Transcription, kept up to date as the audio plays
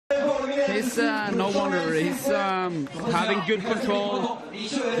He's no wonder. He's having good control,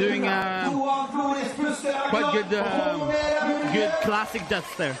 doing quite good, good classic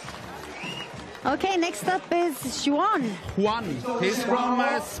Døds there. Okay, next up is Joan. Juan. He's from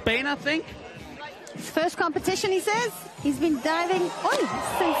Spain, I think. His first competition, he says. He's been diving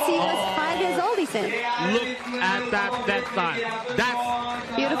since he was 5 years old, he said. Look at that dive.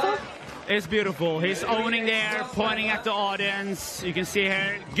 That's beautiful. It's beautiful. He's owning there, pointing at the audience. You can see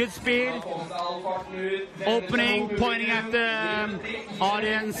here, good speed. Opening, pointing at the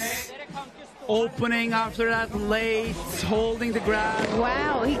audience. Opening after that, late, holding the grab.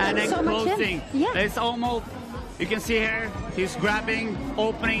 Wow, he and then so closing. Much in. Yeah. It's almost, you can see here, he's grabbing,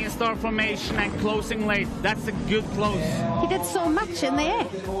 opening in star formation and closing late. That's a good close. He did so much in the air.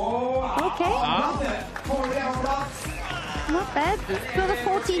 Okay. Not bad. For the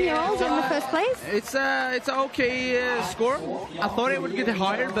 14-year-old in the first place. It's an okay score. I thought it would get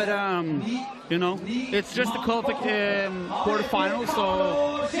higher, but you know, it's just a quarterfinal,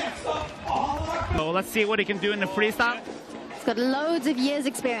 so let's see what he can do in the freestyle. He's got loads of years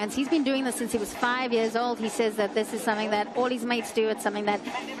experience. He's been doing this since he was 5 years old. He says that this is something that all his mates do. It's something that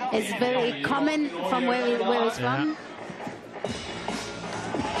is very common from where he's from.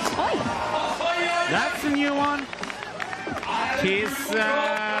 Oi. That's a new one. He's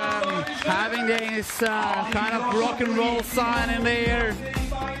having this kind of rock and roll sign in the air.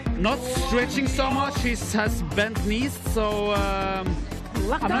 Not stretching so much. He has bent knees, so I'm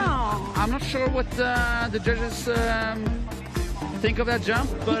not sure what the judges think of that jump.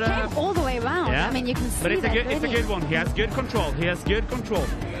 But he came all the way around. Yeah. I mean, you can see but it's that. It's a good one. He has good control. He has good control.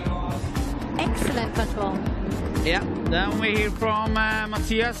 Excellent control. Yeah, then we hear from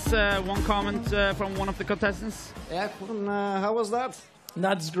Matthias, one comment from one of the contestants. Yeah, how was that?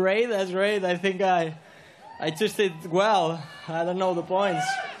 That's great, that's great. I think I just did well. I don't know the points,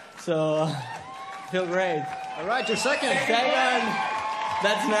 so feel great. All right, your second. Second.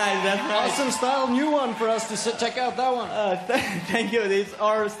 That's nice, that's nice. Awesome style, new one for us to check out that one. Thank you, it's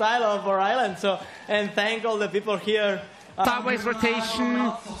our style of our island, so, and thank all the people here. Sideways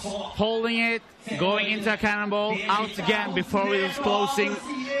rotation, holding it, going into a cannonball, out again before it was closing.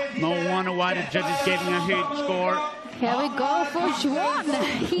 No wonder why the judges gave him a huge score. Here we go for Joan.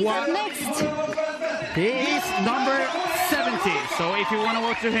 He's up next. He's number 70. So if you want to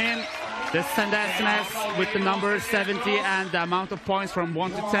vote to him, just send SMS with the number 70 and the amount of points from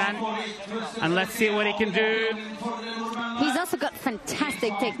 1 to 10. And let's see what he can do. He's also got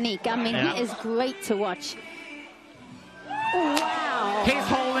fantastic technique. I mean, he is great to watch. Wow. He's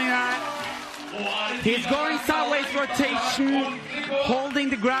holding that. He's going sideways rotation, holding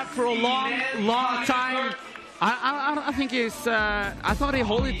the grab for a long time. I think he's, I thought he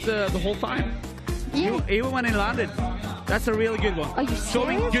held it the whole time. Yeah. Even when he landed. That's a really good one. Are you serious?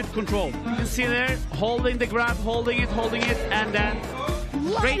 Showing good control. You can see there, holding the grab, holding it, and then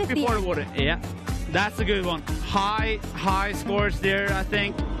straight before the water. Yeah, that's a good one. High scores there, I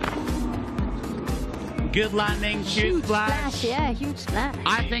think. Good landing, huge splash. Yeah, huge splash.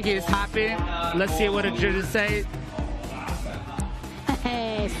 I think he's happy. Let's see what the judges say.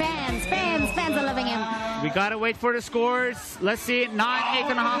 Hey, fans are loving him. We gotta wait for the scores. Let's see, 9,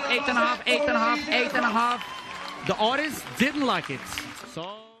 8.5, 8.5, 8.5, 8.5. The audience didn't like it.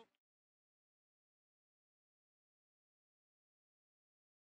 So.